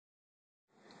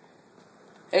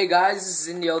Hey guys, this is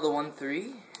Indio the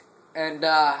 1-3, and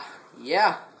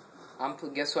yeah,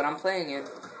 guess what I'm playing in?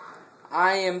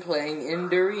 I am playing in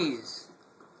riese.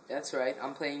 That's right,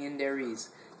 I'm playing in riese.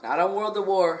 Not on World of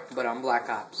War, but on Black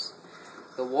Ops.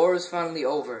 The war is finally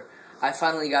over. I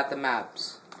finally got the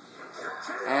maps,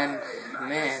 and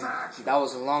man, that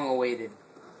was long awaited.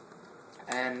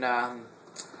 And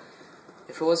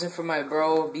if it wasn't for my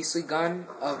bro Beastly Gun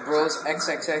of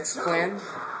BROSxXXCLAN,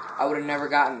 I would have never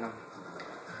gotten them.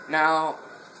 Now,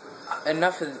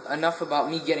 enough about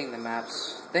me getting the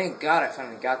maps. Thank God I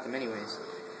finally got them anyways.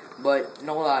 But,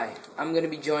 no lie, I'm going to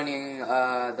be joining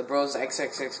the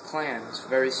BROSxXXCLAN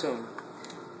very soon.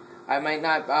 I might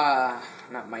not,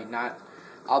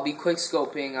 I'll be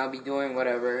quickscoping, I'll be doing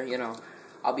whatever, you know.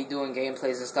 I'll be doing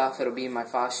gameplays and stuff, it'll be in my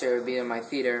foster, it'll be in my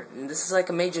theater. And this is like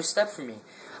a major step for me.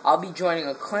 I'll be joining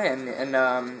a clan, and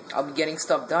I'll be getting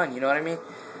stuff done, you know what I mean?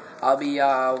 I'll be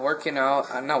working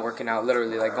out, not working out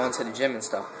literally, like going to the gym and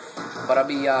stuff, but I'll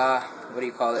be, what do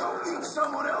you call it?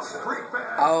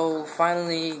 I'll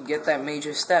finally get that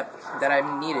major step that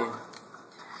I've needed.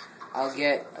 I'll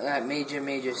get that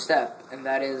major step, and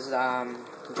that is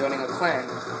joining a clan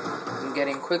and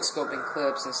getting quickscoping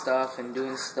clips and stuff and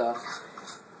doing stuff.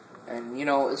 And, you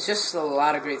know, it's just a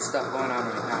lot of great stuff going on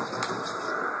right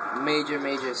now.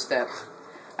 Major step.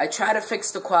 I try to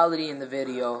fix the quality in the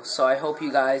video, so I hope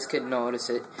you guys could notice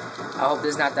it. I hope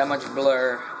there's not that much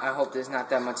blur. I hope there's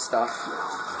not that much stuff.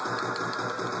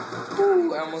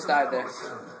 Woo, I almost died there.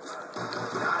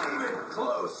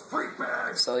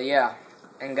 So yeah.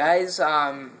 And guys,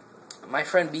 my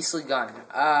friend Beastly Gun.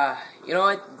 You know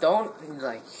what? Don't,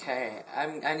 like, hey,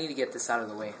 I need to get this out of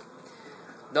the way.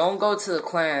 Don't go to the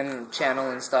clan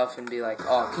channel and stuff and be like,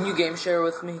 oh, can you game share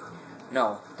with me?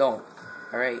 No, don't.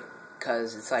 Alright?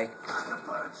 Because it's like,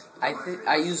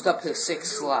 I used up his 6th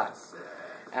slot,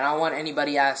 and I don't want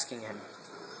anybody asking him.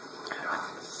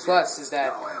 Plus, is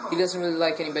that he doesn't really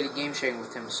like anybody game sharing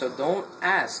with him, so don't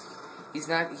ask. He's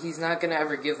not gonna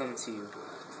ever give them to you.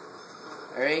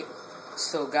 Alright?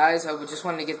 So guys, I just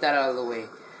wanted to get that out of the way.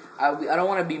 I don't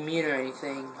want to be mean or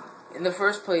anything. In the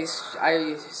first place,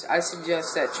 I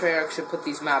suggest that Treyarch should put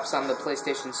these maps on the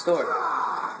PlayStation Store.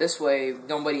 This way,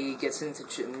 nobody gets into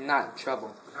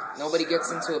trouble. Nobody gets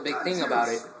into a big thing about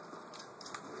it.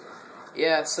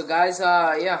 Yeah, so guys,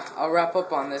 yeah, I'll wrap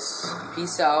up on this.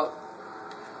 Peace out.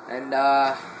 And,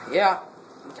 yeah,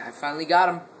 I finally got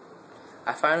them.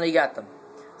 I finally got them.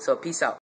 So, peace out.